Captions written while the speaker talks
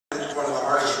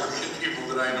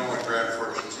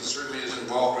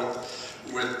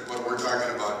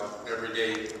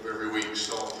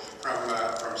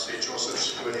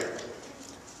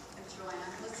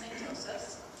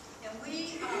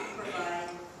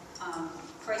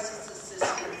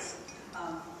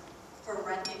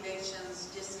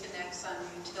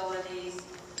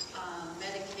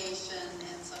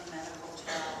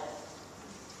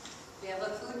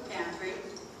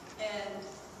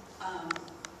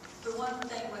one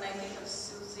thing when I think of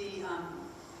Susie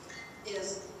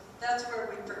is that's where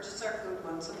we purchase our food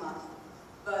once a month.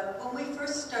 But when we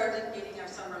first started getting our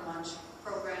summer lunch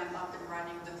program up and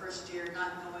running the first year,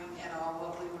 not knowing at all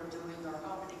what we were doing or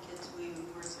how many kids we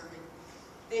were serving,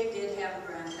 they did have a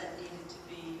grant that needed to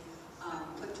be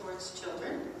put towards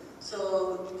children.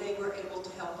 So they were able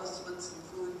to help us with some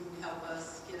food and help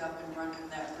us get up and running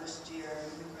that first year,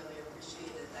 and we really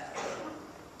appreciated that.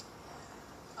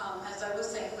 As I was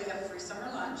saying, we have free summer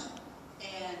lunch,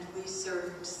 and we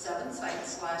served 7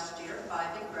 sites last year,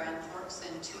 5 in Grand Forks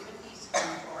and 2 in East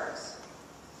Grand Forks.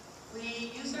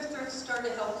 We use our thrift store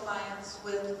to help clients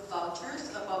with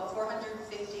vouchers. About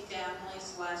 450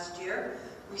 families last year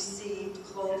received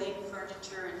clothing,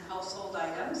 furniture, and household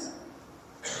items.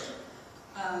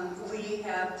 We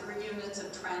have 3 units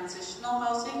of transitional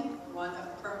housing, 1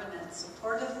 of permanent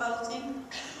supportive housing.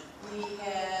 We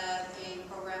have a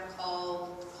program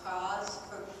called Cars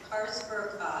for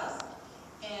a Cause,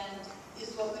 and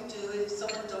is what we do if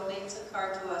someone donates a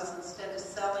car to us, instead of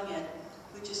selling it,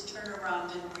 we just turn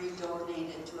around and redonate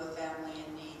it to a family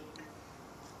in need.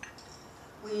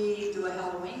 We do a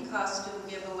Halloween costume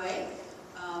giveaway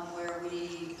where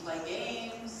we play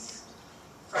games,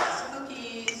 frost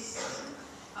cookies,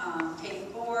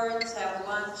 paint boards, have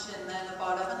lunch, and then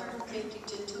about 150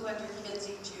 to 200 kids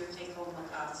each year take home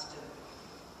a costume.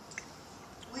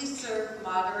 We serve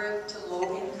moderate to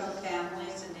low-income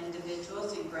families and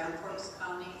individuals in Grand Forks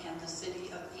County and the city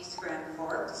of East Grand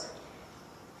Forks.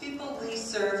 People we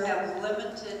serve have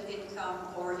limited income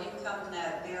or income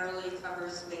that barely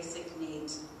covers basic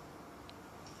needs.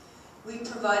 We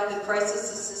provide the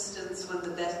crisis assistance when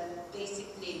the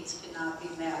basic needs cannot be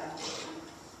met.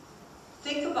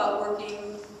 Think about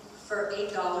working for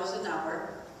 $8 an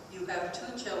hour, you have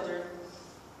 2 children,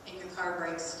 and your car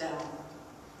breaks down.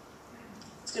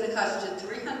 It's going to cost you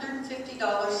 $350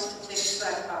 to fix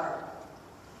that car.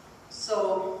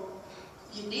 So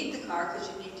you need the car because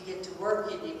you need to get to work,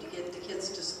 you need to get the kids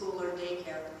to school or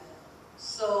daycare.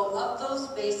 So of those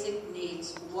basic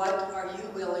needs, what are you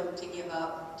willing to give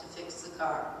up to fix the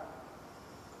car?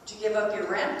 Do you give up your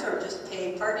rent or just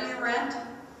pay part of your rent?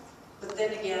 But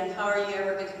then again, how are you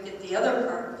ever going to get the other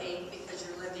part paid because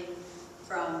you're living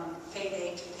from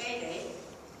payday to payday?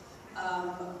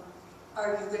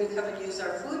 Are you going to come and use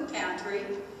our food pantry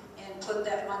and put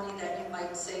that money that you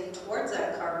might save towards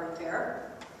that car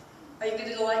repair? Are you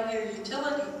going to let your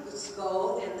utilities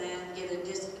go and then get a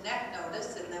disconnect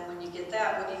notice, and then when you get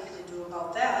that, what are you going to do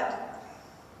about that?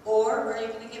 Or are you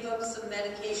going to give up some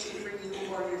medication for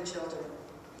you or your children?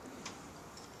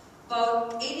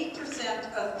 About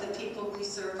 80% of the people we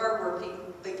serve are working,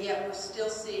 but yet we're still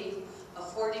seeing a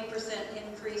 40%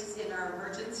 increase in our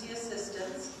emergency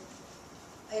assistance.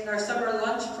 In our summer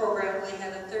lunch program, we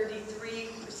had a 33%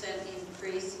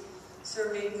 increase,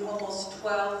 serving almost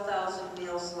 12,000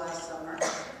 meals last summer.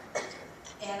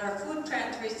 And our food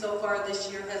pantry so far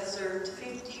this year has served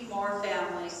 50 more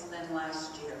families than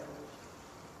last year.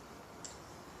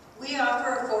 We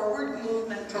offer a forward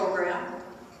movement program,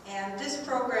 and this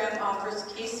program offers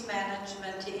case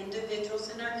management to individuals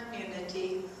in our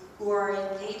community who are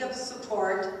in need of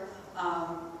support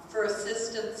for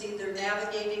assistance, either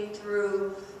navigating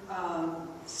through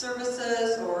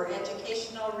services or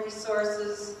educational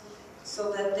resources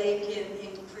so that they can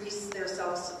increase their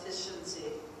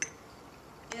self-sufficiency.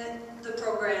 In the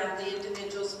program, the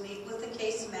individuals meet with the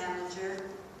case manager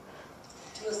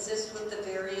to assist with the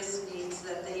various needs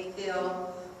that they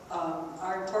feel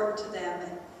are important to them,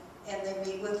 and they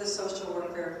meet with the social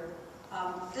worker.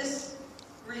 This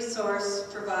resource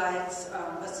provides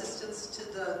assistance to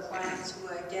the clients who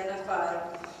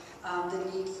identify the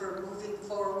need for moving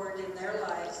forward in their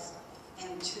lives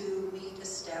and to meet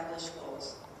established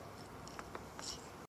goals.